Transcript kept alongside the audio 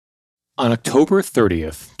On October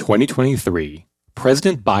 30th, 2023,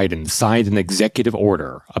 President Biden signed an executive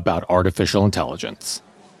order about artificial intelligence.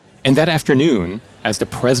 And that afternoon, as the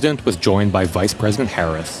president was joined by Vice President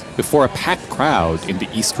Harris before a packed crowd in the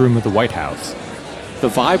East Room of the White House, the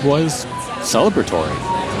vibe was celebratory.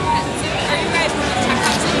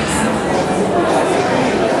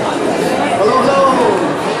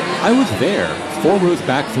 I was there, 4 rows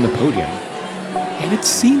back from the podium, and it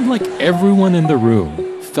seemed like everyone in the room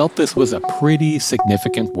felt this was a pretty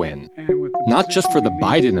significant win. Not just for the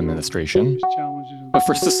Biden administration, but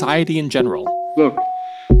for society in general. Look,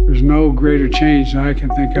 there's no greater change that I can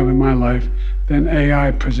think of in my life than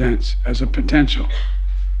AI presents as a potential.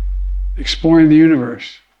 Exploring the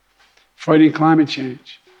universe, fighting climate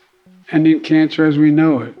change, ending cancer as we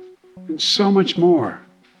know it, and so much more.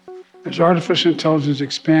 As artificial intelligence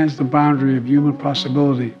expands the boundary of human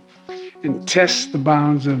possibility and tests the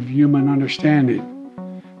bounds of human understanding,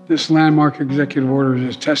 this landmark executive order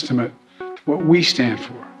is a testament to what we stand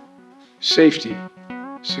for: safety,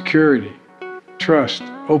 security, trust,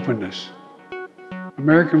 openness,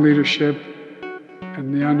 American leadership,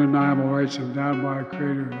 and the undeniable rights endowed by a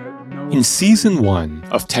creator that knows. In Season 1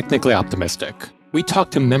 of Technically Optimistic, we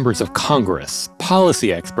talked to members of Congress,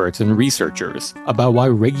 policy experts, and researchers about why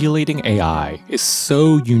regulating AI is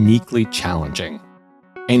so uniquely challenging.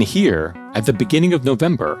 And here, at the beginning of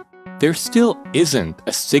November, there still isn't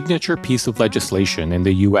a signature piece of legislation in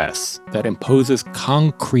the US that imposes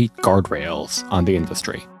concrete guardrails on the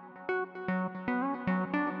industry.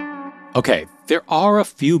 Okay, there are a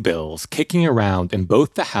few bills kicking around in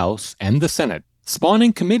both the House and the Senate,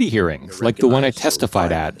 spawning committee hearings like the one I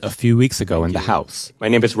testified at a few weeks ago in the House. My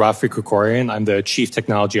name is Rafi Krikorian. I'm the Chief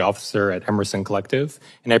Technology Officer at Emerson Collective,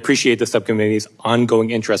 and I appreciate the subcommittee's ongoing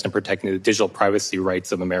interest in protecting the digital privacy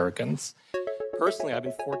rights of Americans. Personally, I've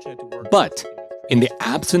been fortunate to work... But in the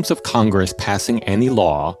absence of Congress passing any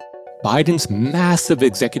law, Biden's massive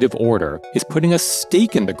executive order is putting a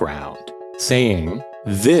stake in the ground, saying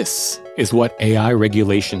this is what AI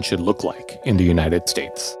regulation should look like in the United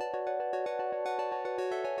States.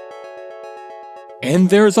 And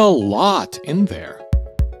there's a lot in there.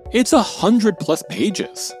 It's 100+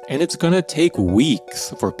 pages, and it's going to take weeks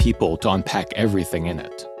for people to unpack everything in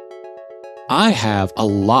it. I have a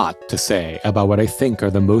lot to say about what I think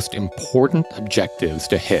are the most important objectives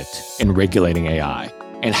to hit in regulating AI,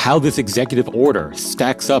 and how this executive order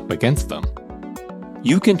stacks up against them.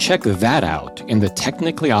 You can check that out in the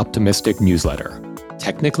Technically Optimistic newsletter,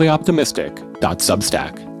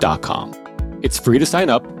 technicallyoptimistic.substack.com. It's free to sign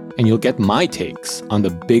up, and you'll get my takes on the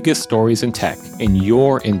biggest stories in tech in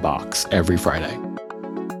your inbox every Friday.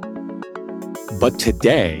 But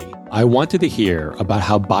today, I wanted to hear about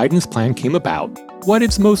how Biden's plan came about, what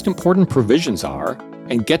its most important provisions are,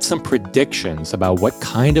 and get some predictions about what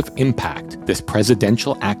kind of impact this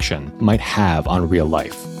presidential action might have on real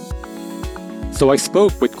life. So I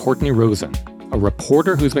spoke with Courtney Rosen, a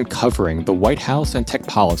reporter who's been covering the White House and tech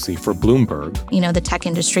policy for Bloomberg. You know, the tech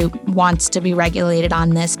industry wants to be regulated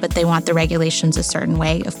on this, but they want the regulations a certain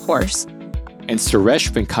way, of course. And Suresh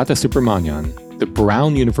Venkatasubramanian, the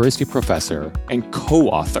Brown University professor and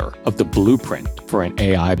co-author of the blueprint for an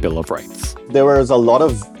AI Bill of Rights. There was a lot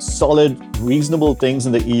of solid, reasonable things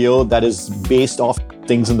in the EO that is based off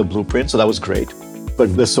things in the blueprint, so that was great.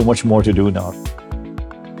 But there's so much more to do now.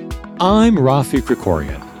 I'm Rafi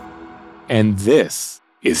Krikorian, and this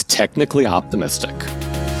is Technically Optimistic.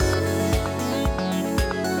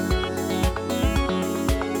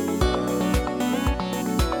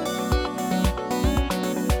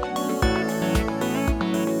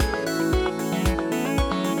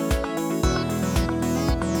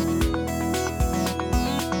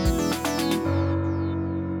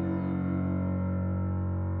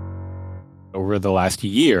 Over the last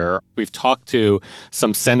year, we've talked to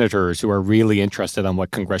some senators who are really interested on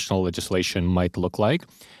what congressional legislation might look like.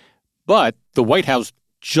 But the White House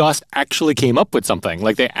just actually came up with something.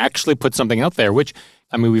 Like, they actually put something out there, which,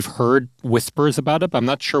 I mean, we've heard whispers about it, but I'm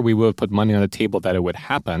not sure we would have put money on the table that it would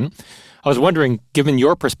happen. I was wondering, given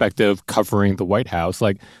your perspective covering the White House,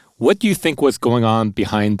 like, what do you think was going on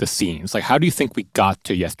behind the scenes? Like, how do you think we got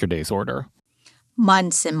to yesterday's order?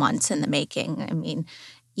 Months and months in the making. I mean,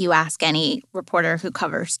 you ask any reporter who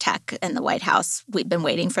covers tech in the White House, we've been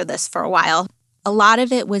waiting for this for a while. A lot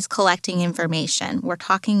of it was collecting information. We're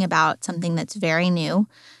talking about something that's very new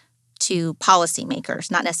to policymakers,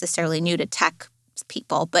 not necessarily new to tech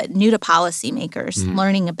people, but new to policymakers,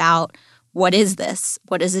 learning about what is this?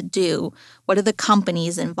 What does it do? What are the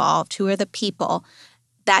companies involved? Who are the people?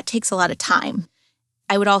 That takes a lot of time.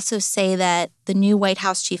 I would also say that the new White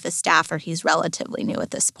House chief of staff, or he's relatively new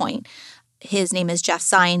at this point, his name is Jeff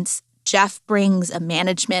Zients, Jeff brings a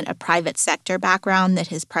management, a private sector background that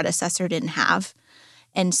his predecessor didn't have.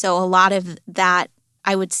 And so a lot of that,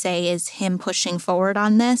 I would say, is him pushing forward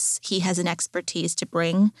on this. He has an expertise to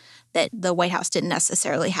bring that the White House didn't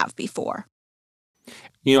necessarily have before.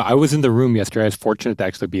 You know, I was in the room yesterday. I was fortunate to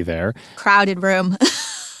actually be there. Crowded room.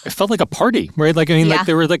 It felt like a party, right? Like, I mean, Yeah. like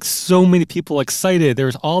there were like so many people excited. There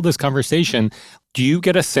was all this conversation. Do you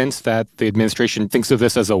get a sense that the administration thinks of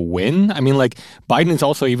this as a win? I mean, like Biden's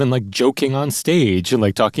also even like joking on stage and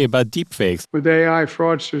like talking about deepfakes. With AI,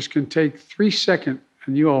 fraudsters can take 3-second,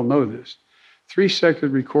 and you all know this,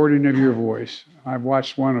 3-second recording of your voice. I've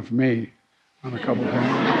watched one of me on a couple of things.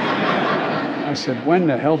 I said, when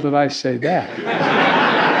the hell did I say that?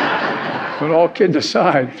 But all kidding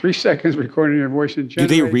aside, 3 seconds recording your voice and Do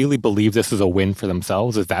they really believe this is a win for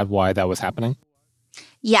themselves? Is that why that was happening?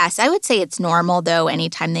 Yes, I would say it's normal, though,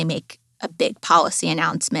 anytime they make a big policy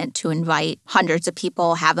announcement to invite hundreds of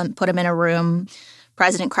people, put them in a room.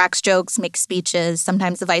 President cracks jokes, makes speeches.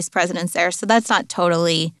 Sometimes the vice president's there. So that's not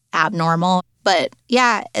totally abnormal. But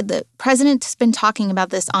yeah, the president's been talking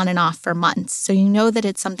about this on and off for months. So you know that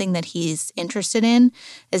it's something that he's interested in,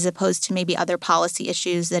 as opposed to maybe other policy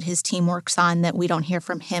issues that his team works on that we don't hear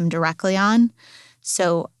from him directly on.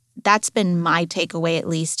 So that's been my takeaway, at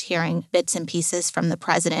least, hearing bits and pieces from the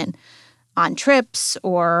president on trips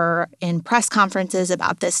or in press conferences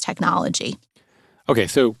about this technology. Okay,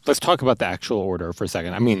 so let's talk about the actual order for a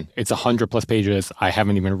second. I mean, it's 100+ pages. I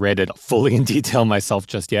haven't even read it fully in detail myself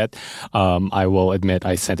just yet. I will admit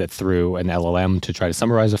I sent it through an LLM to try to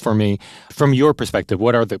summarize it for me. From your perspective,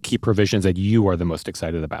 what are the key provisions that you are the most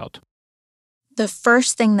excited about? The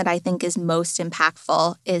first thing that I think is most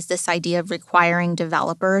impactful is this idea of requiring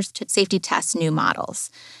developers to safety test new models.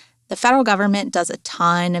 The federal government does a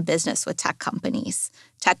ton of business with tech companies.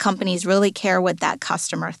 Tech companies really care what that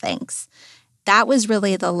customer thinks. That was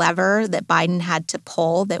really the lever that Biden had to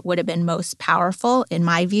pull that would have been most powerful, in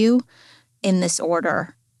my view, in this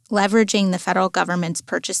order. Leveraging the federal government's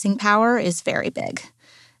purchasing power is very big.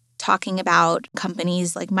 Talking about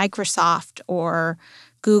companies like Microsoft or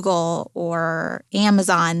Google or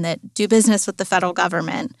Amazon that do business with the federal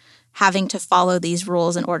government having to follow these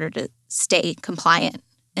rules in order to stay compliant.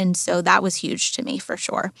 And so that was huge to me for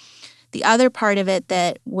sure. The other part of it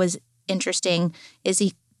that was interesting is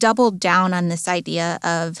he doubled down on this idea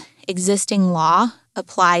of existing law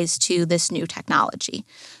applies to this new technology.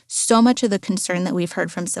 So much of the concern that we've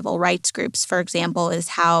heard from civil rights groups, for example, is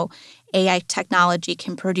how AI technology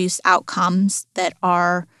can produce outcomes that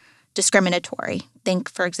are discriminatory. Think,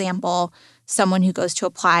 for example, someone who goes to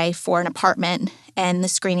apply for an apartment and the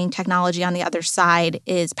screening technology on the other side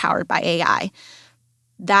is powered by AI.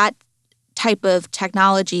 That type of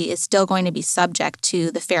technology is still going to be subject to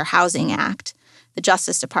the Fair Housing Act. The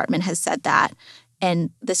Justice Department has said that.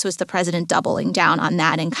 And this was the president doubling down on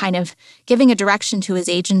that and kind of giving a direction to his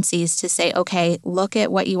agencies to say, okay, look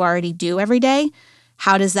at what you already do every day.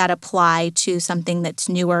 How does that apply to something that's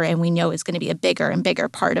newer and we know is going to be a bigger and bigger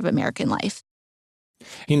part of American life?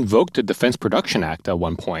 He invoked the Defense Production Act at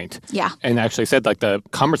one point. Yeah. And actually said like the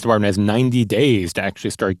Commerce Department has 90 days to actually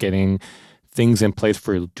start getting things in place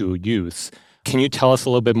for dual use. Can you tell us a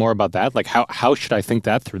little bit more about that? Like how should I think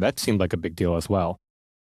that through? That seemed like a big deal as well.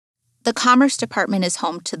 The Commerce Department is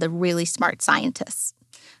home to the really smart scientists.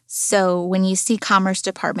 So when you see Commerce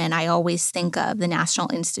Department, I always think of the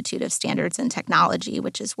National Institute of Standards and Technology,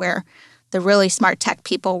 which is where the really smart tech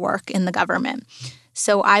people work in the government.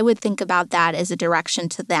 So I would think about that as a direction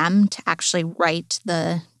to them to actually write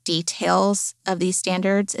the details of these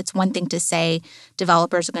standards. It's one thing to say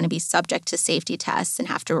developers are going to be subject to safety tests and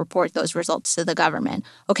have to report those results to the government.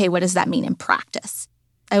 Okay, what does that mean in practice?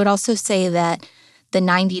 I would also say that the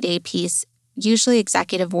 90-day piece, usually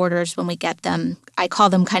executive orders, when we get them, I call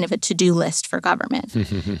them kind of a to-do list for government.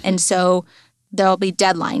 And so there'll be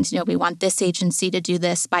deadlines. We want this agency to do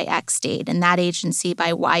this by X date and that agency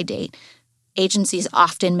by Y date. Agencies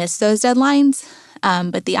often miss those deadlines,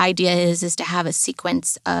 but the idea is to have a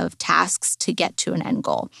sequence of tasks to get to an end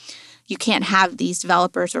goal. You can't have these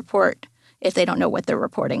developers report if they don't know what they're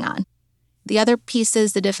reporting on. The other piece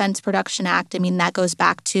is the Defense Production Act. I mean, that goes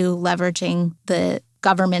back to leveraging the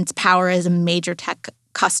government's power as a major tech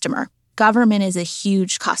customer. Government is a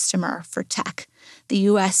huge customer for tech. The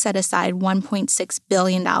U.S. set aside $1.6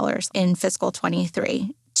 billion in fiscal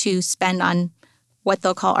 23 to spend on what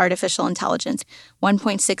they'll call artificial intelligence,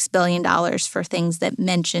 $1.6 billion for things that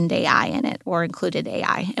mentioned AI in it or included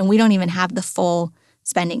AI. And we don't even have the full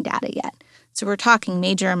spending data yet. So we're talking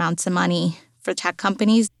major amounts of money for tech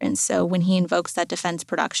companies. And so when he invokes that Defense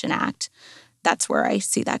Production Act, that's where I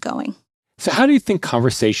see that going. So how do you think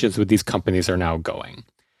conversations with these companies are now going?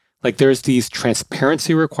 Like there's these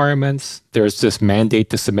transparency requirements. There's this mandate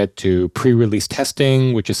to submit to pre-release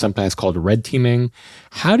testing, which is sometimes called red teaming.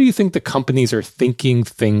 How do you think the companies are thinking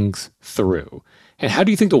things through? And how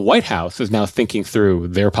do you think the White House is now thinking through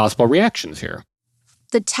their possible reactions here?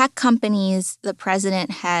 The tech companies, the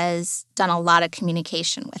president has done a lot of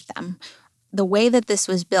communication with them. The way that this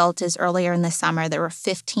was built is earlier in the summer, there were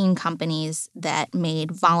 15 companies that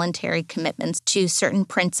made voluntary commitments to certain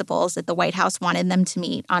principles that the White House wanted them to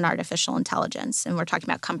meet on artificial intelligence. And we're talking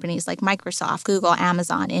about companies like Microsoft, Google,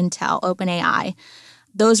 Amazon, Intel, OpenAI.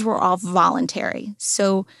 Those were all voluntary.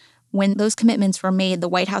 So when those commitments were made, the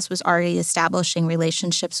White House was already establishing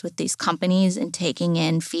relationships with these companies and taking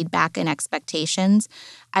in feedback and expectations.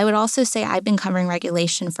 I would also say I've been covering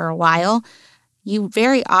regulation for a while. You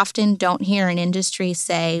very often don't hear an industry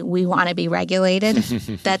say, we want to be regulated.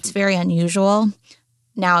 That's very unusual.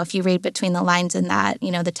 Now, if you read between the lines in that,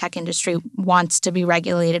 the tech industry wants to be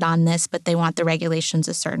regulated on this, but they want the regulations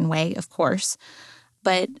a certain way, of course.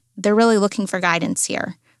 But they're really looking for guidance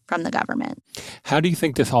here from the government. How do you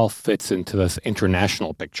think this all fits into this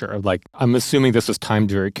international picture? Like, I'm assuming this was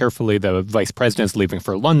timed very carefully. The vice president's leaving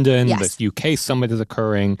for London. Yes. The UK summit is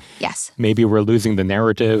occurring. Yes. Maybe we're losing the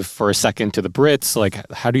narrative for a second to the Brits. Like,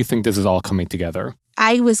 how do you think this is all coming together?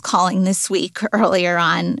 I was calling this week earlier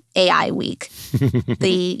on AI week.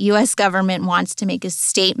 The U.S. government wants to make a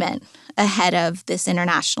statement ahead of this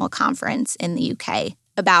international conference in the UK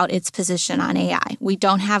about its position on AI. We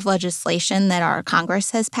don't have legislation that our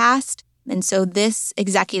Congress has passed. And so this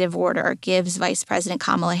executive order gives Vice President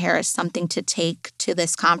Kamala Harris something to take to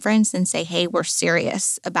this conference and say, hey, we're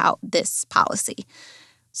serious about this policy.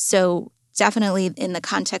 So definitely in the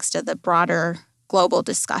context of the broader global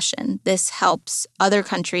discussion, this helps other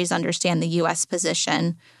countries understand the U.S.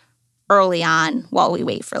 position early on while we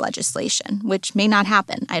wait for legislation, which may not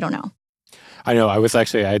happen. I don't know. I know. I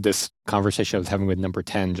had this conversation I was having with Number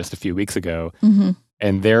 10 just a few weeks ago. Mm-hmm.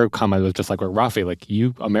 And their comment was just like, well, Rafi, like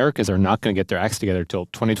you Americans are not going to get their acts together till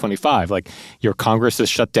 2025. Like your Congress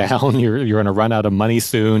is shut down. You're going to run out of money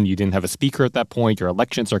soon. You didn't have a speaker at that point. Your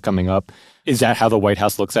elections are coming up. Is that how the White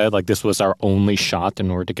House looks at it? Like this was our only shot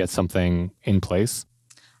in order to get something in place?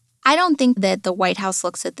 I don't think that the White House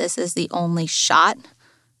looks at this as the only shot.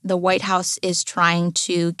 The White House is trying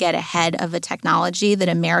to get ahead of a technology that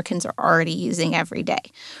Americans are already using every day.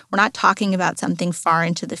 We're not talking about something far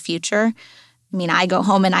into the future. I mean, I go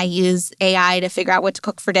home and I use AI to figure out what to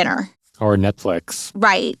cook for dinner. Or Netflix.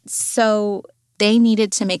 Right. So they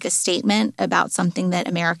needed to make a statement about something that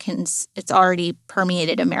it's already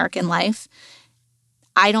permeated American life.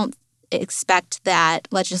 I don't expect that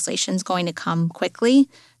legislation is going to come quickly.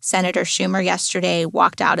 Senator Schumer yesterday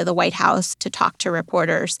walked out of the White House to talk to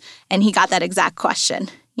reporters, and he got that exact question.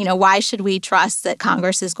 Why should we trust that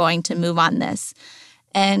Congress is going to move on this?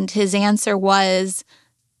 And his answer was,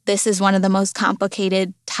 this is one of the most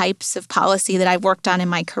complicated types of policy that I've worked on in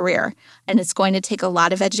my career. And it's going to take a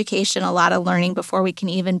lot of education, a lot of learning before we can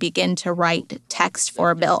even begin to write text for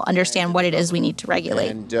a bill, understand what it is we need to regulate.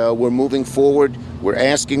 And we're moving forward. We're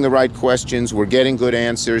asking the right questions. We're getting good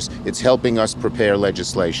answers. It's helping us prepare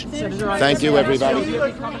legislation. Thank you, everybody.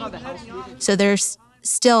 So there's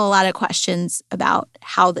still a lot of questions about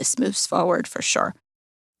how this moves forward for sure.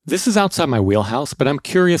 This is outside my wheelhouse, but I'm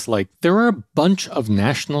curious, there are a bunch of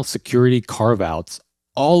national security carve-outs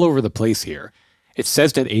all over the place here. It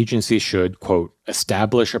says that agencies should, quote,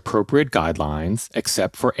 establish appropriate guidelines,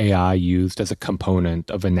 except for AI used as a component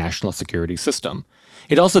of a national security system.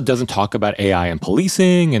 It also doesn't talk about AI in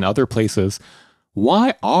policing and other places.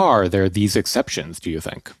 Why are there these exceptions, do you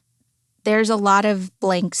think? There's a lot of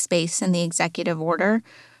blank space in the executive order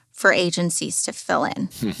for agencies to fill in.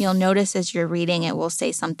 You'll notice as you're reading, it will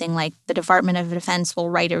say something like the Department of Defense will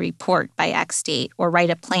write a report by X date or write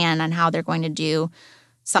a plan on how they're going to do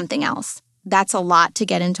something else. That's a lot to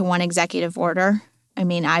get into one executive order. I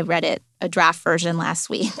mean, I read a draft version last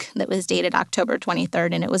week that was dated October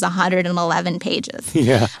 23rd, and it was 111 pages.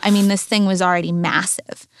 Yeah. I mean, this thing was already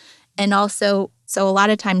massive. And also, so a lot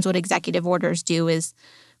of times what executive orders do is,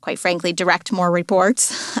 quite frankly, direct more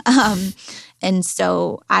reports. And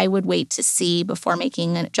so I would wait to see before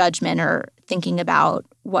making a judgment or thinking about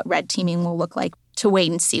what red teaming will look like, to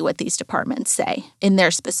wait and see what these departments say in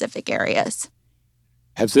their specific areas.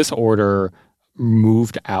 Has this order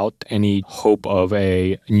moved out any hope of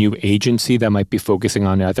a new agency that might be focusing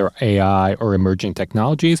on either AI or emerging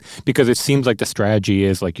technologies? Because it seems like the strategy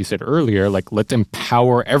is, like you said earlier, let's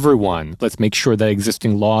empower everyone. Let's make sure that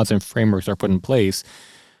existing laws and frameworks are put in place.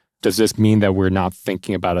 Does this mean that we're not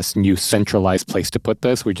thinking about a new centralized place to put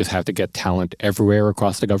this? We just have to get talent everywhere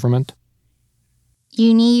across the government?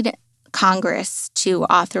 You need Congress to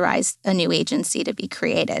authorize a new agency to be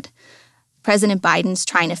created. President Biden's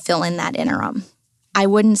trying to fill in that interim. I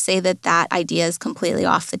wouldn't say that that idea is completely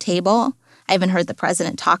off the table. I haven't heard the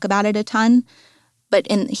president talk about it a ton, but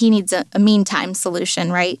he needs a meantime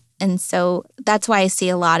solution, right? And so that's why I see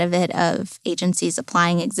a lot of it of agencies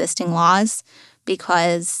applying existing laws,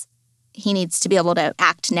 because he needs to be able to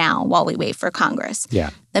act now while we wait for Congress. Yeah.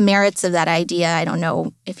 The merits of that idea, I don't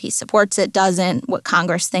know if he supports it, doesn't. What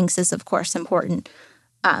Congress thinks is, of course, important.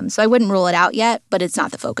 So I wouldn't rule it out yet, but it's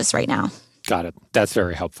not the focus right now. Got it. That's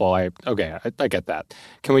very helpful. I get that.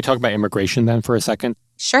 Can we talk about immigration then for a second?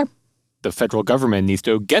 Sure. The federal government needs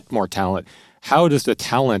to get more talent. How does the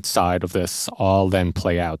talent side of this all then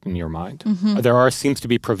play out in your mind? Mm-hmm. There seems to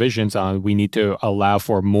be provisions on we need to allow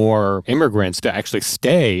for more immigrants to actually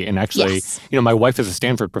stay and actually, Yes. My wife is a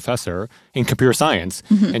Stanford professor in computer science,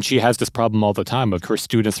 and she has this problem all the time of her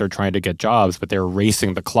students are trying to get jobs, but they're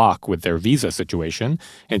racing the clock with their visa situation.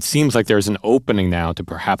 It seems like there's an opening now to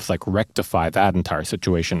perhaps rectify that entire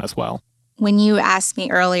situation as well. When you asked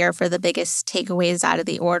me earlier for the biggest takeaways out of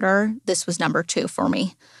the order, this was number 2 for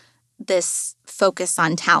me. This focus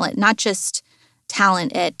on talent, not just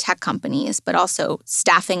talent at tech companies, but also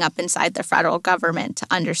staffing up inside the federal government to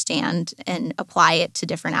understand and apply it to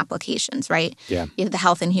different applications, right? Yeah. You have the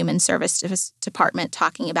Health and Human Services Department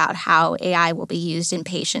talking about how AI will be used in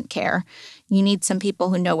patient care. You need some people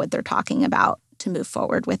who know what they're talking about to move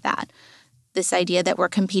forward with that. This idea that we're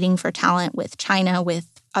competing for talent with China, with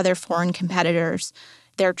other foreign competitors.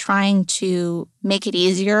 They're trying to make it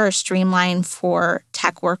easier or streamline for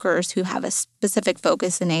tech workers who have a specific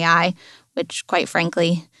focus in AI, which, quite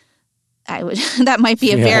frankly, that might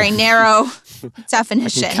be a very narrow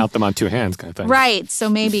definition. I can count them on 2 hands kind of thing. Right. So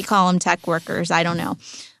maybe call them tech workers. I don't know.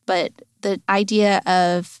 But the idea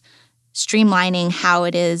of streamlining how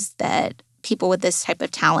it is that people with this type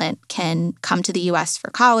of talent can come to the U.S.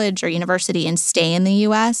 for college or university and stay in the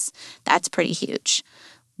U.S., that's pretty huge.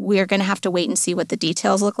 We're going to have to wait and see what the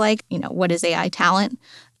details look like. What is AI talent?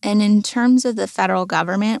 And in terms of the federal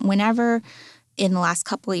government, whenever in the last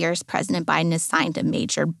couple of years, President Biden has signed a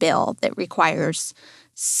major bill that requires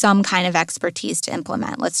some kind of expertise to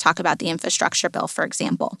implement. Let's talk about the infrastructure bill, for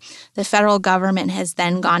example. The federal government has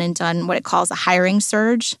then gone and done what it calls a hiring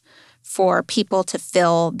surge for people to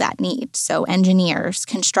fill that need. So engineers,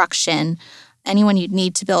 construction, anyone you'd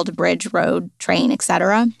need to build a bridge, road, train, et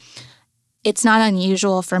cetera. It's not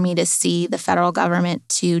unusual for me to see the federal government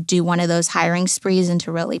to do one of those hiring sprees and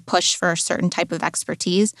to really push for a certain type of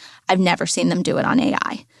expertise. I've never seen them do it on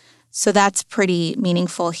AI. So that's pretty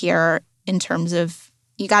meaningful here in terms of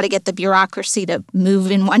you got to get the bureaucracy to move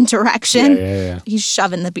in one direction. Yeah. He's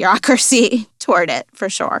shoving the bureaucracy toward it for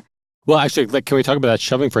sure. Well, actually, can we talk about that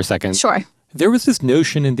shoving for a second? Sure. There was this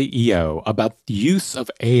notion in the EO about the use of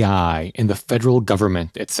AI in the federal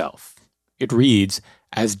government itself. It reads,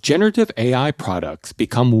 as generative AI products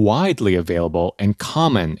become widely available and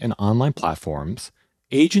common in online platforms,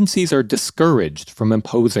 agencies are discouraged from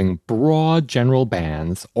imposing broad general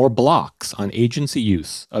bans or blocks on agency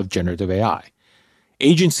use of generative AI.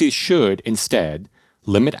 Agencies should, instead,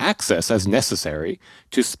 limit access as necessary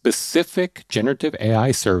to specific generative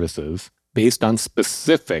AI services based on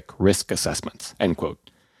specific risk assessments, end quote.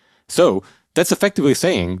 So that's effectively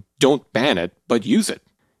saying, don't ban it, but use it.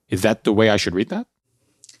 Is that the way I should read that?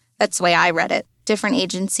 That's the way I read it. Different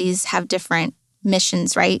agencies have different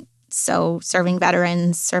missions, right? So serving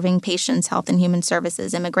veterans, serving patients, health and human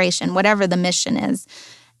services, immigration, whatever the mission is,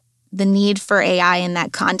 the need for AI in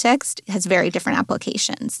that context has very different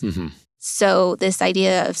applications. Mm-hmm. So this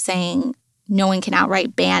idea of saying no one can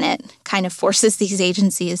outright ban it kind of forces these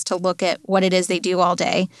agencies to look at what it is they do all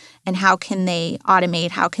day and how can they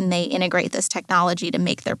automate, how can they integrate this technology to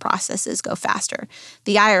make their processes go faster.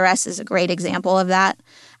 The IRS is a great example of that.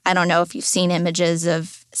 I don't know if you've seen images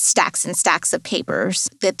of stacks and stacks of papers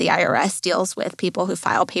that the IRS deals with, people who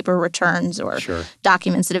file paper returns or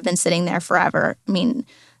documents that have been sitting there forever. I mean,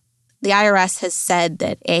 the IRS has said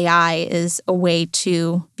that AI is a way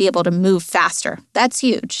to be able to move faster. That's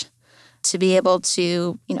huge. To be able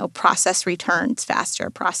to, process returns faster,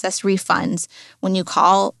 process refunds. When you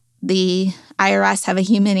call the IRS, have a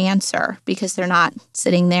human answer because they're not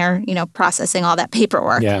sitting there, processing all that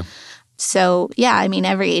paperwork. Yeah. So,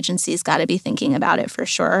 every agency's got to be thinking about it for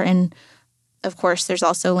sure. And, of course, there's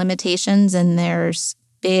also limitations and there's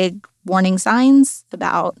big warning signs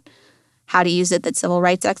about how to use it that civil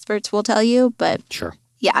rights experts will tell you. But,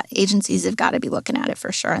 agencies have got to be looking at it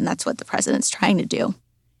for sure. And that's what the president's trying to do.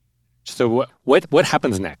 So what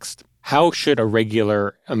happens next? How should a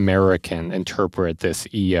regular American interpret this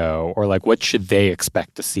EO? Or what should they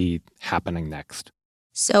expect to see happening next?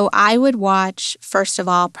 So I would watch, first of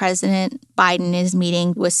all, President Biden is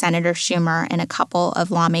meeting with Senator Schumer and a couple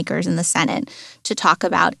of lawmakers in the Senate to talk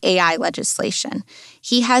about AI legislation.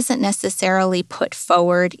 He hasn't necessarily put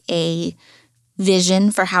forward a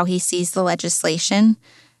vision for how he sees the legislation.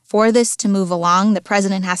 For this to move along, the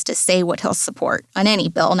president has to say what he'll support on any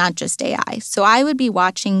bill, not just AI. So I would be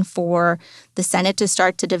watching for the Senate to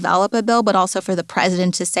start to develop a bill, but also for the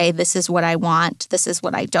president to say, this is what I want, this is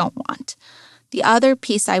what I don't want. The other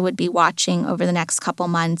piece I would be watching over the next couple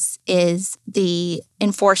months is the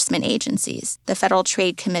enforcement agencies, the Federal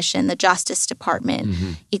Trade Commission, the Justice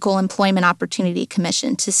Department, Equal Employment Opportunity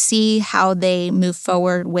Commission, to see how they move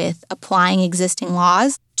forward with applying existing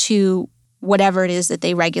laws to whatever it is that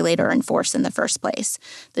they regulate or enforce in the first place.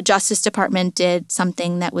 The Justice Department did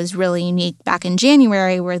something that was really unique back in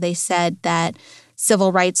January, where they said that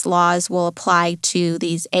civil rights laws will apply to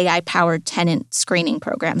these AI-powered tenant screening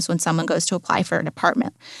programs when someone goes to apply for an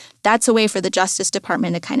apartment. That's a way for the Justice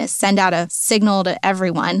Department to kind of send out a signal to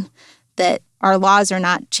everyone that our laws are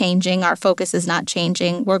not changing, our focus is not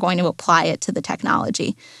changing, we're going to apply it to the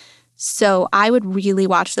technology. So I would really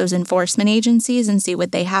watch those enforcement agencies and see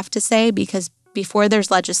what they have to say, because before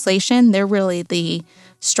there's legislation, they're really the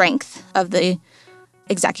strength of the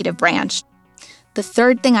executive branch. The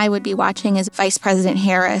third thing I would be watching is Vice President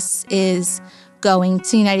Harris is going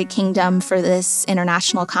to the United Kingdom for this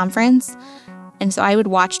international conference. And so I would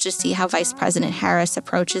watch to see how Vice President Harris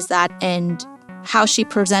approaches that and how she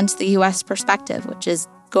presents the U.S. perspective, which is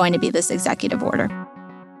going to be this executive order.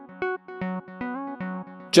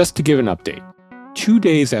 Just to give an update, 2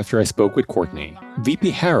 days after I spoke with Courtney,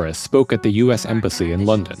 VP Harris spoke at the U.S. Embassy in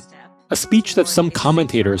London. A speech that some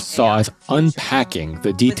commentators saw as unpacking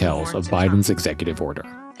the details of Biden's executive order.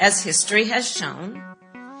 As history has shown,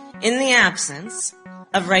 in the absence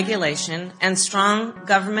of regulation and strong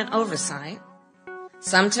government oversight,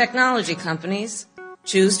 some technology companies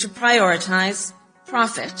choose to prioritize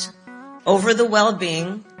profit over the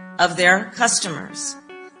well-being of their customers,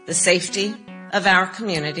 the safety of our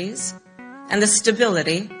communities, and the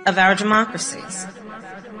stability of our democracies.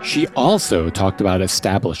 She also talked about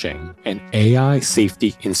establishing an AI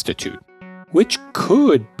Safety Institute, which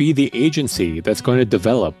could be the agency that's going to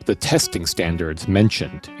develop the testing standards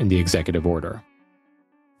mentioned in the executive order.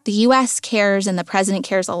 The U.S. cares and the president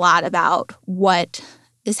cares a lot about what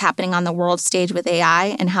is happening on the world stage with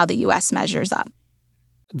AI and how the U.S. measures up.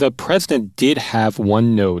 The president did have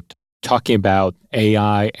one note talking about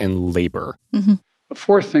AI and labor. The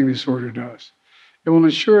fourth thing this order does, it will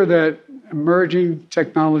ensure that emerging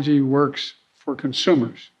technology works for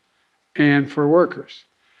consumers and for workers.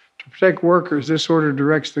 To protect workers, this order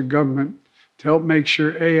directs the government to help make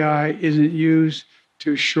sure AI isn't used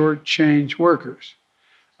to shortchange workers.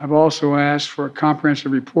 I've also asked for a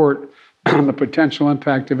comprehensive report on the potential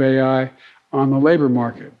impact of AI on the labor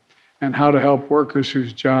market and how to help workers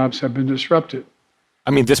whose jobs have been disrupted.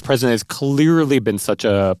 I mean, this president has clearly been such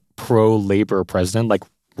a pro-labor president, like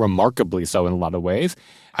remarkably so in a lot of ways.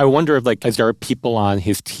 I wonder if, is there people on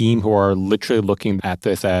his team who are literally looking at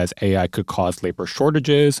this as AI could cause labor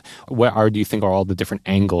shortages? Do you think are all the different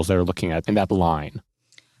angles they're looking at in that line?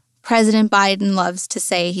 President Biden loves to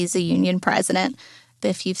say he's a union president.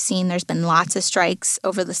 If you've seen, there's been lots of strikes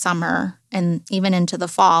over the summer and even into the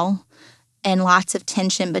fall, and lots of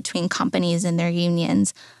tension between companies and their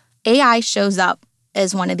unions. AI shows up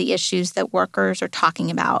as one of the issues that workers are talking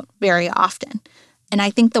about very often. And I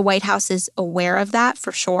think the White House is aware of that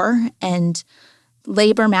for sure. And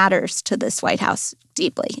labor matters to this White House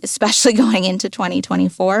deeply, especially going into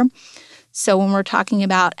 2024. So when we're talking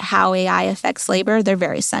about how AI affects labor, they're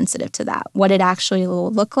very sensitive to that. What it actually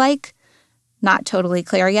will look like, not totally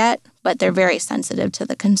clear yet, but they're very sensitive to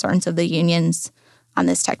the concerns of the unions on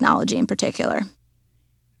this technology in particular.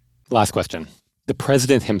 Last question. The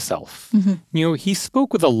president himself, he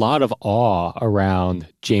spoke with a lot of awe around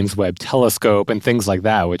James Webb Telescope and things like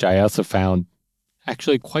that, which I also found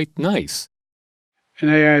actually quite nice. And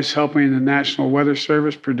AI is helping the National Weather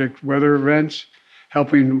Service predict weather events,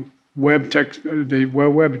 helping the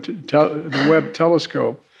Webb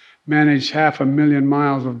Telescope manage 500,000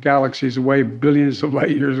 miles of galaxies away, billions of light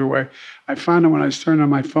years away. I found it when I turned on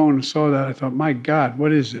my phone and saw that. I thought, my God,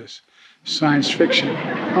 what is this? Science fiction.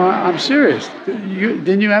 I'm serious.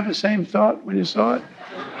 Didn't you have the same thought when you saw it?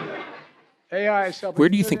 AI is helping. Where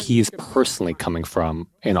do you think he is personally coming from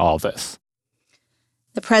in all this?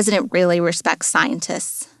 The president really respects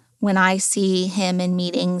scientists. When I see him in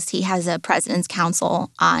meetings, he has a president's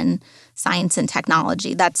council on science and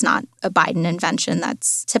technology. That's not a Biden invention.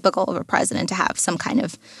 That's typical of a president to have some kind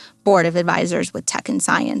of board of advisors with tech and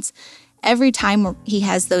science. Every time he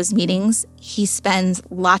has those meetings, he spends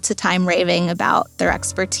lots of time raving about their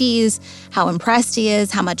expertise, how impressed he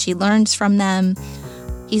is, how much he learns from them.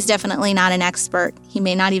 He's definitely not an expert. He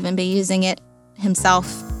may not even be using it himself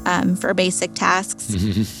for basic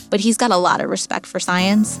tasks, but he's got a lot of respect for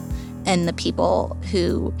science and the people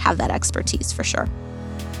who have that expertise for sure.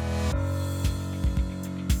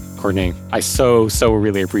 Courtney, I so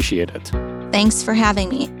really appreciate it. Thanks for having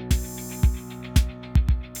me.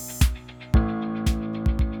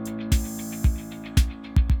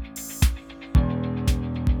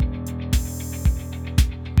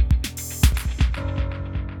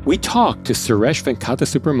 We talked to Suresh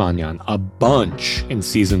Venkatasubrahmanyan a bunch in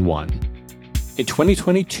Season 1. In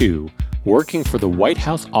 2022, working for the White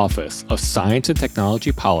House Office of Science and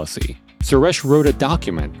Technology Policy, Suresh wrote a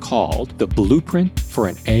document called The Blueprint for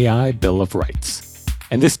an AI Bill of Rights.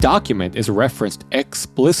 And this document is referenced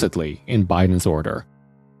explicitly in Biden's order.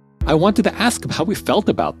 I wanted to ask him how he felt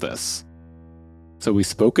about this. So we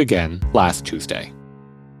spoke again last Tuesday.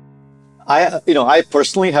 I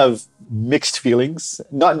personally have mixed feelings,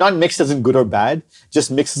 not mixed as in good or bad,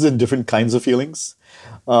 just mixed as in different kinds of feelings.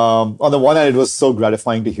 On the one hand, it was so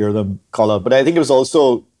gratifying to hear them call out, but I think it was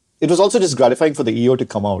also just gratifying for the EO to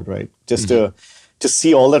come out, right? Just to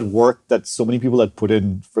see all that work that so many people had put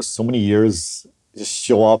in for so many years just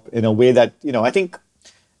show up in a way that, I think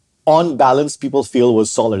on balance, people feel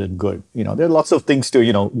was solid and good. There are lots of things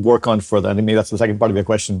to, work on further. And maybe that's the second part of your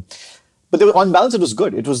question. But on balance, it was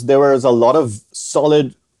good. There was a lot of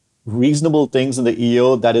solid, reasonable things in the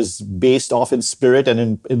EO that is based off in spirit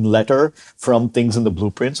and in letter from things in the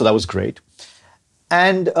blueprint. So that was great.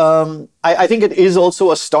 And I think it is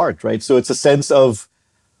also a start, right? So it's a sense of,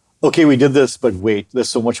 okay, we did this, but wait, there's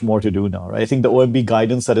so much more to do now, right? I think the OMB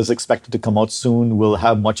guidance that is expected to come out soon will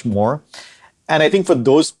have much more. And I think for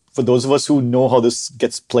those of us who know how this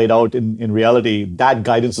gets played out in reality, that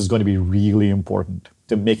guidance is going to be really important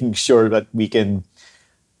to making sure that we can,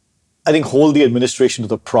 I think, hold the administration to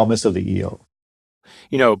the promise of the EO.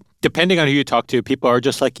 Depending on who you talk to, people are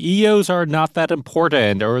just like, EOs are not that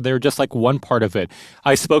important, or they're just like one part of it.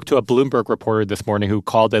 I spoke to a Bloomberg reporter this morning who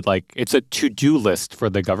called it like it's a to-do list for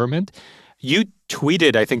the government. You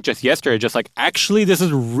tweeted, I think just yesterday, just like, actually, this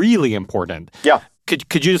is really important. Yeah.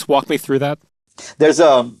 Could you just walk me through that? There's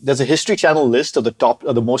a History Channel list of the top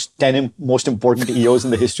of the 10 most important EOs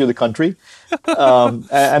in the history of the country.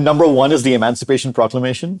 And number one is the Emancipation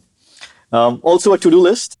Proclamation. Also a to-do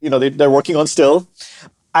list, they're working on still.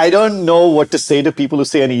 I don't know what to say to people who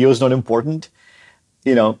say an EO is not important.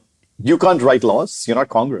 You can't write laws. You're not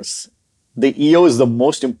Congress. The EO is the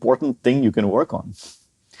most important thing you can work on.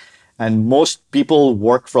 And most people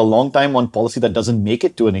work for a long time on policy that doesn't make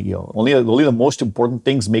it to an EO. Only the most important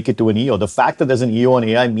things make it to an EO. The fact that there's an EO on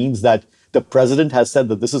AI means that the president has said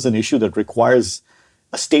that this is an issue that requires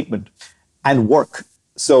a statement and work.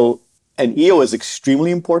 So an EO is extremely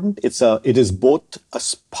important. It is both a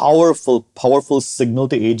powerful signal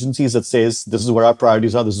to agencies that says, this is where our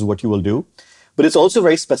priorities are, this is what you will do. But it's also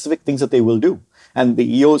very specific things that they will do. And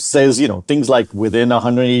the EO says, things like within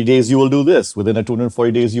 180 days, you will do this. Within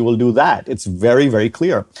 240 days, you will do that. It's very, very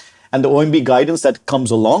clear. And the OMB guidance that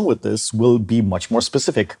comes along with this will be much more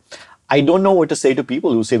specific. I don't know what to say to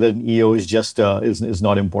people who say that an EO is just is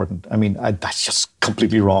not important. I mean, that's just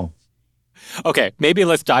completely wrong. Okay, maybe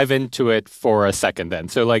let's dive into it for a second then.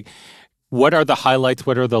 So what are the highlights?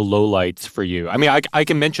 What are the lowlights for you? I mean, I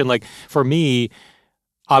can mention for me,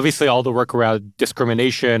 obviously all the work around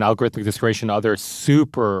discrimination, algorithmic discrimination, others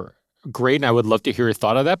super great. And I would love to hear your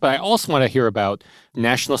thought on that. But I also want to hear about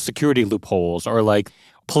national security loopholes or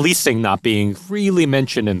policing not being really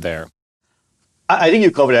mentioned in there. I think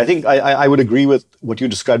you covered it. I think I would agree with what you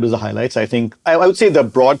described as the highlights. I think I would say the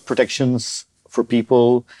broad protections for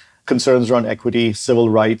people, concerns around equity, civil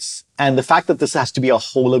rights, and the fact that this has to be a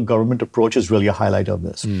whole of government approach is really a highlight of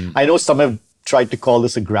this. I know some have tried to call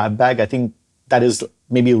this a grab bag. I think that is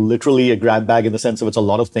maybe literally a grab bag in the sense of it's a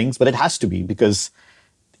lot of things, but it has to be because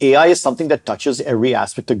AI is something that touches every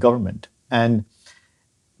aspect of government. And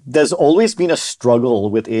there's always been a struggle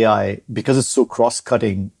with AI because it's so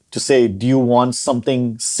cross-cutting to say, do you want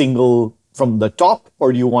something single from the top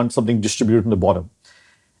or do you want something distributed from the bottom?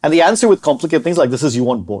 And the answer with complicated things like this is you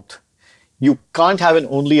want both. You can't have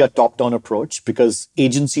only a top-down approach because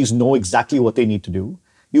agencies know exactly what they need to do.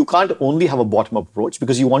 You can't only have a bottom-up approach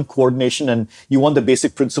because you want coordination and you want the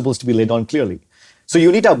basic principles to be laid down clearly. So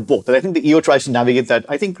you need to have both. And I think the EO tries to navigate that,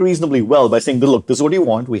 I think, reasonably well by saying, look, this is what you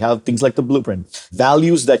want. We have things like the blueprint,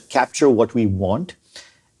 values that capture what we want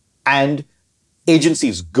and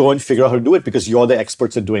agencies go and figure out how to do it because you're the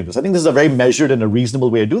experts at doing this. I think this is a very measured and a reasonable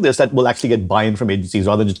way to do this that will actually get buy-in from agencies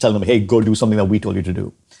rather than just tell them, hey, go do something that we told you to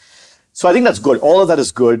do. So I think that's good. All of that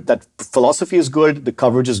is good. That philosophy is good. The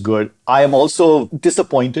coverage is good. I am also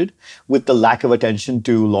disappointed with the lack of attention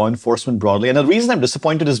to law enforcement broadly. And the reason I'm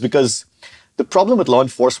disappointed is because the problem with law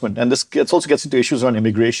enforcement, and this also gets into issues around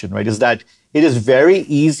immigration, right, is that it is very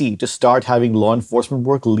easy to start having law enforcement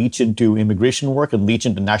work leach into immigration work and leach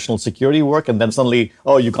into national security work, and then suddenly,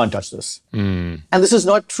 oh, you can't touch this. And this is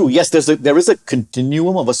not true. Yes, there is a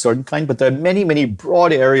continuum of a certain kind, but there are many, many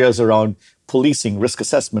broad areas around policing, risk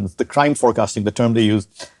assessments, the crime forecasting, the term they use,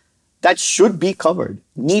 that should be covered,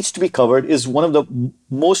 needs to be covered, is one of the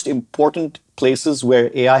most important places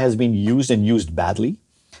where AI has been used and used badly,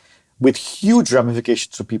 with huge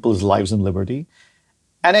ramifications for people's lives and liberty.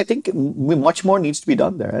 And I think much more needs to be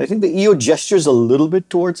done there. I think the EO gestures a little bit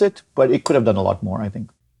towards it, but it could have done a lot more, I think.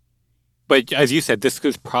 But as you said, this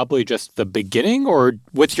is probably just the beginning, or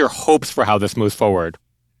what's your hopes for how this moves forward?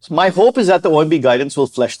 So my hope is that the OMB guidance will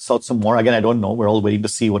flesh this out some more. Again, I don't know. We're all waiting to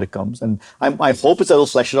see what it comes. And my hope is that it'll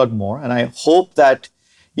flesh it out more. And I hope that,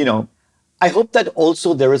 I hope that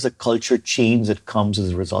also there is a culture change that comes as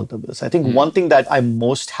a result of this. I think one thing that I'm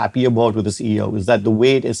most happy about with this EO is that the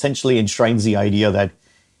way it essentially enshrines the idea that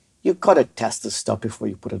you've got to test this stuff before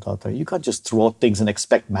you put it out there. You can't just throw out things and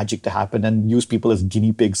expect magic to happen and use people as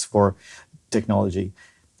guinea pigs for technology.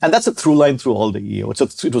 And that's a through line through all the EO.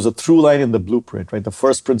 It was a through line in the blueprint, right? The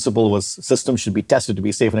first principle was systems should be tested to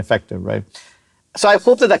be safe and effective, right? So I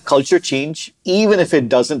hope that culture change, even if it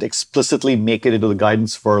doesn't explicitly make it into the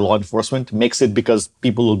guidance for law enforcement, makes it because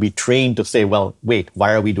people will be trained to say, well, wait,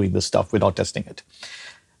 why are we doing this stuff without testing it?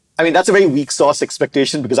 I mean, that's a very weak sauce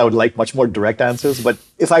expectation because I would like much more direct answers. But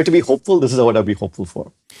if I have to be hopeful, this is what I'd be hopeful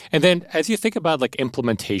for. And then as you think about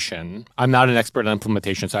implementation, I'm not an expert on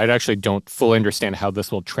implementation, so I actually don't fully understand how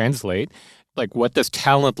this will translate. What does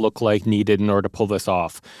talent look like needed in order to pull this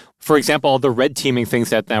off? For example, all the red teaming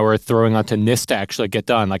things that now we're throwing onto NIST to actually get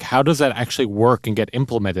done, how does that actually work and get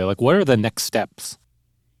implemented? What are the next steps?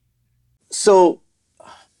 So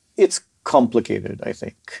it's complicated, I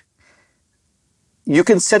think. You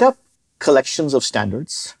can set up collections of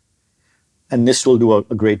standards, and NIST will do a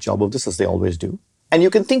great job of this, as they always do. And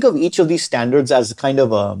you can think of each of these standards as kind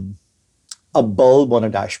of a bulb on a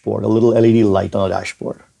dashboard, a little LED light on a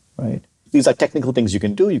dashboard, right? These are technical things you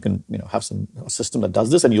can do. You can have a system that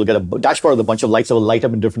does this, and you'll get a dashboard with a bunch of lights that will light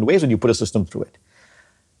up in different ways when you put a system through it.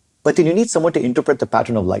 But then you need someone to interpret the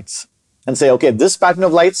pattern of lights and say, okay, this pattern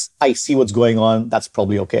of lights, I see what's going on. That's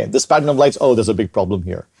probably okay. This pattern of lights, oh, there's a big problem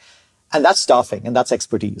here. And that's staffing, and that's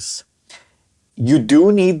expertise. You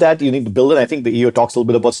do need that. You need to build it. I think the EO talks a little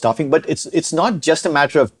bit about staffing, but it's not just a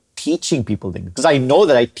matter of teaching people things, because I know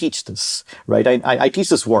that I teach this, right? I teach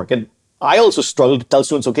this work, and I also struggle to tell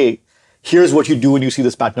students, okay, here's what you do when you see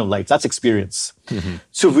this pattern of lights. That's experience.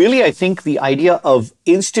 So really, I think the idea of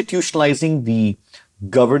institutionalizing the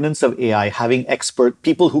governance of AI, having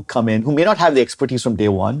people who come in, who may not have the expertise from day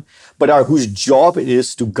one, but whose job it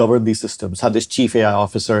is to govern these systems, have this chief AI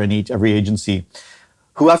officer in every agency,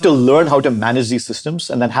 who have to learn how to manage these systems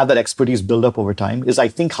and then have that expertise build up over time, is I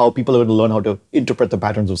think how people are going to learn how to interpret the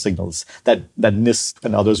patterns of signals that NIST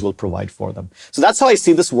and others will provide for them. So that's how I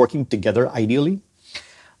see this working together ideally,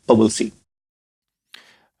 but we'll see.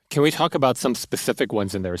 Can we talk about some specific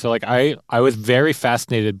ones in there? So I was very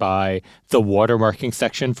fascinated by the watermarking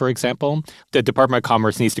section, for example. The Department of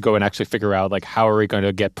Commerce needs to go and actually figure out how are we going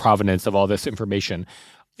to get provenance of all this information.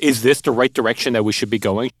 Is this the right direction that we should be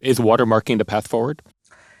going? Is watermarking the path forward?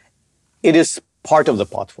 It is part of the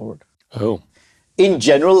path forward. Oh. In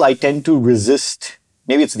general, I tend to resist,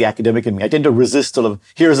 maybe it's the academic in me, I tend to resist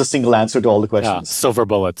here's a single answer to all the questions. Silver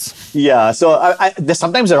bullets. Yeah, so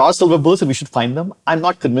sometimes there are silver bullets and we should find them. I'm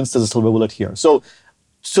not convinced there's a silver bullet here. So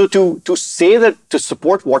to say that, to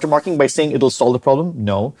support watermarking by saying it'll solve the problem,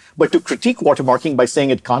 no. But to critique watermarking by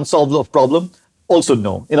saying it can't solve the problem, also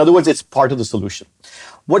no. In other words, it's part of the solution.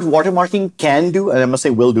 What watermarking can do, and I must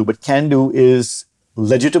say will do, but can do is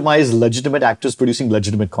legitimize legitimate actors producing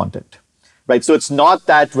legitimate content, right? So it's not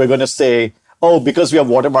that we're going to say, oh, because we have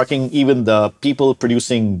watermarking, even the people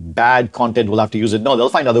producing bad content will have to use it. No, they'll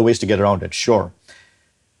find other ways to get around it, sure.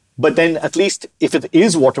 But then at least if it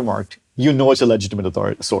is watermarked, it's a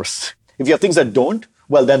legitimate source. If you have things that don't,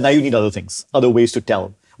 well, then now you need other things, other ways to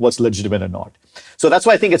tell what's legitimate and not. So that's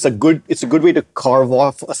why I think it's a good way to carve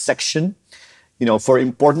off a section, for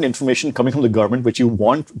important information coming from the government, which you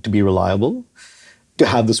want to be reliable, to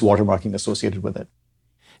have this watermarking associated with it.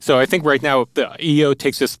 So I think right now the EO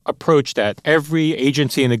takes this approach that every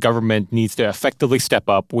agency in the government needs to effectively step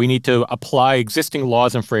up. We need to apply existing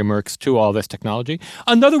laws and frameworks to all this technology.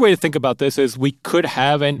 Another way to think about this is we could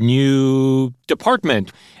have a new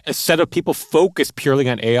department, a set of people focused purely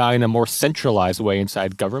on AI in a more centralized way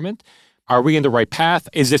inside government. Are we in the right path?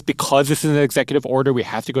 Is this because this is an executive order, we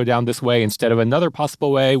have to go down this way instead of another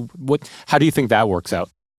possible way? How do you think that works out?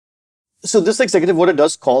 So this executive order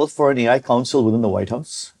does call for an AI council within the White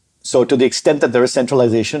House. So to the extent that there is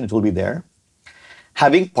centralization, it will be there.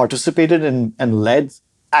 Having participated in and led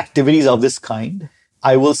activities of this kind,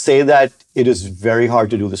 I will say that it is very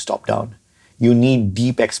hard to do this top-down. You need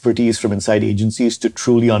deep expertise from inside agencies to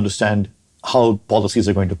truly understand how policies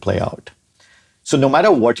are going to play out. So no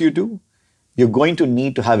matter what you do, you're going to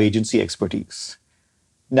need to have agency expertise.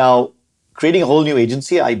 Now, creating a whole new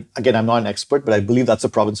agency, I'm not an expert, but I believe that's a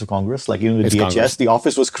province of Congress. Like even the DHS, Congress. The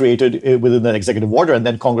office was created within the executive order, and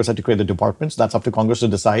then Congress had to create the departments. That's up to Congress to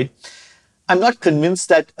decide. I'm not convinced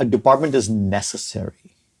that a department is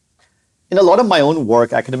necessary. In a lot of my own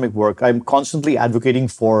work, academic work, I'm constantly advocating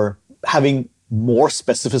for having more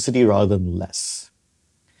specificity rather than less.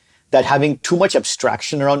 That having too much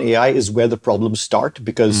abstraction around AI is where the problems start,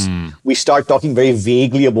 because we start talking very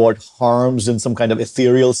vaguely about harms in some kind of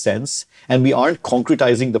ethereal sense, and we aren't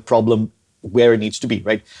concretizing the problem where it needs to be,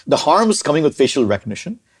 right? The harms coming with facial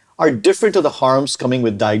recognition are different to the harms coming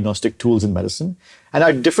with diagnostic tools in medicine, and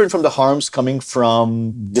are different from the harms coming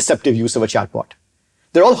from deceptive use of a chatbot.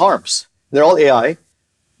 They're all harms. They're all AI,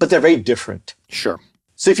 but they're very different. Sure.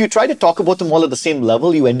 So if you try to talk about them all at the same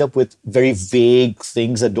level, you end up with very vague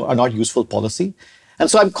things that are not useful policy.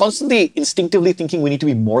 And so I'm constantly instinctively thinking we need to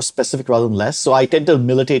be more specific rather than less. So I tend to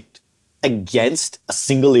militate against a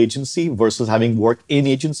single agency versus having worked in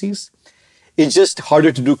agencies. It's just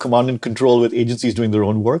harder to do command and control with agencies doing their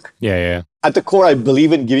own work. Yeah. At the core, I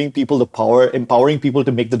believe in giving people the power, empowering people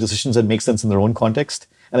to make the decisions that make sense in their own context.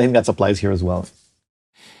 And I think that applies here as well.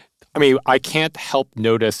 I mean, I can't help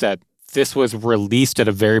notice that this was released at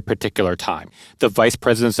a very particular time. The vice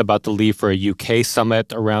president's about to leave for a UK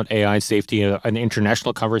summit around AI safety, an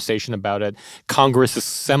international conversation about it. Congress is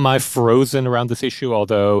semi-frozen around this issue,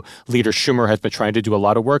 although Leader Schumer has been trying to do a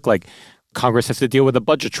lot of work. Like, Congress has to deal with a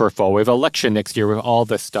budget shortfall. We have an election next year with all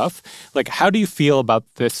this stuff. Like, how do you feel about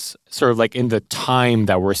this sort of like in the time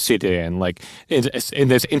that we're sitting in, like in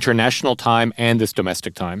this international time and this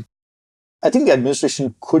domestic time? I think the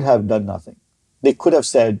administration could have done nothing. They could have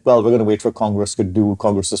said, well, we're going to wait for Congress to do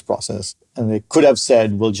Congress's process. And they could have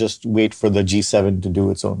said, we'll just wait for the G7 to do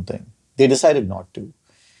its own thing. They decided not to.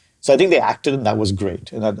 So I think they acted, and that was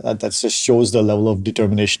great. And that just shows the level of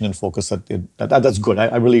determination and focus that's good.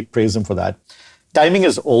 I really praise them for that. Timing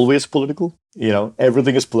is always political.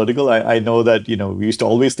 Everything is political. I know that, we used to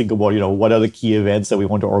always think about, what are the key events that we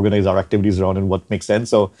want to organize our activities around and what makes sense.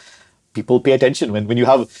 So people pay attention. When you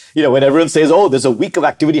have, when everyone says, oh, there's a week of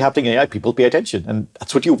activity happening in AI, people pay attention. And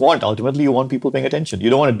that's what you want. Ultimately, you want people paying attention. You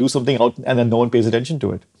don't want to do something out and then no one pays attention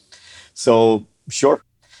to it. So, sure.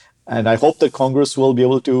 And I hope that Congress will be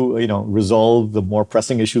able to, resolve the more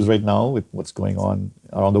pressing issues right now with what's going on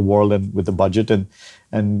around the world and with the budget. And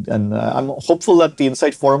I'm hopeful that the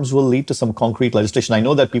Insight Forums will lead to some concrete legislation. I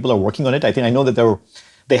know that people are working on it. I know that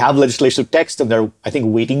they have legislative text, and they're, I think,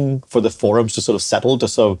 waiting for the forums to sort of settle to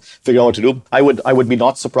sort of figure out what to do. I would be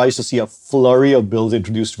not surprised to see a flurry of bills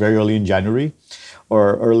introduced very early in January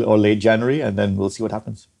or late January, and then we'll see what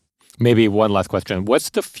happens. Maybe one last question.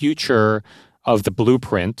 What's the future of the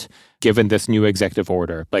blueprint given this new executive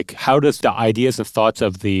order? Like, how does the ideas and thoughts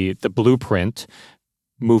of the blueprint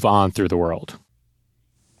move on through the world?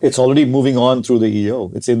 It's already moving on through the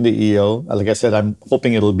EO. It's in the EO. Like I said, I'm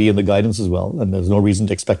hoping it'll be in the guidance as well. And there's no reason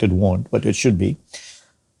to expect it won't, but it should be.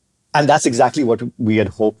 And that's exactly what we had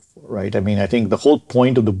hoped for, right? I mean, I think the whole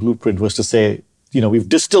point of the blueprint was to say, we've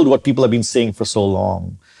distilled what people have been saying for so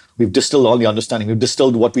long. We've distilled all the understanding. We've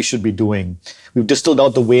distilled what we should be doing. We've distilled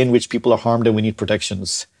out the way in which people are harmed and we need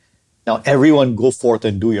protections. Now, everyone go forth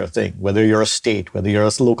and do your thing. Whether you're a state, whether you're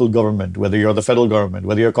a local government, whether you're the federal government,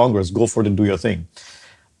 whether you're Congress, go forth and do your thing.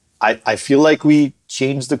 I feel like we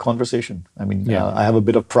changed the conversation. I mean, I have a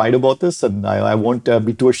bit of pride about this, and I won't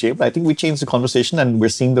be too ashamed. I think we changed the conversation, and we're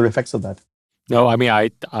seeing the effects of that. No, I mean,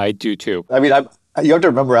 I do too. I mean, you have to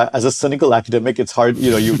remember, as a cynical academic, it's hard.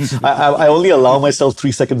 I only allow myself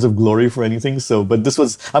 3 seconds of glory for anything. But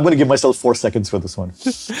I'm going to give myself 4 seconds for this one.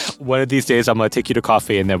 One of these days, I'm going to take you to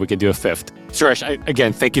coffee, and then we can do a fifth. Suresh,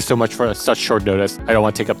 again, thank you so much for such short notice. I don't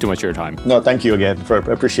want to take up too much of your time. No, thank you again. I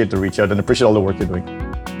appreciate the reach out and appreciate all the work you're doing.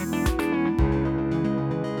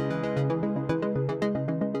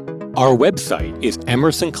 Our website is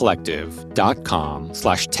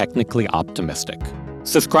emersoncollective.com/technicallyoptimistic.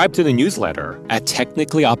 Subscribe to the newsletter at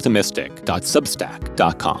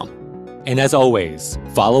technicallyoptimistic.substack.com. And as always,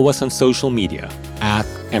 follow us on social media at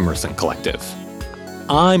Emerson Collective.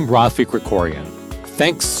 I'm Rafik Krikorian.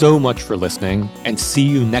 Thanks so much for listening, and see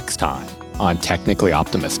you next time on Technically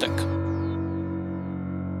Optimistic.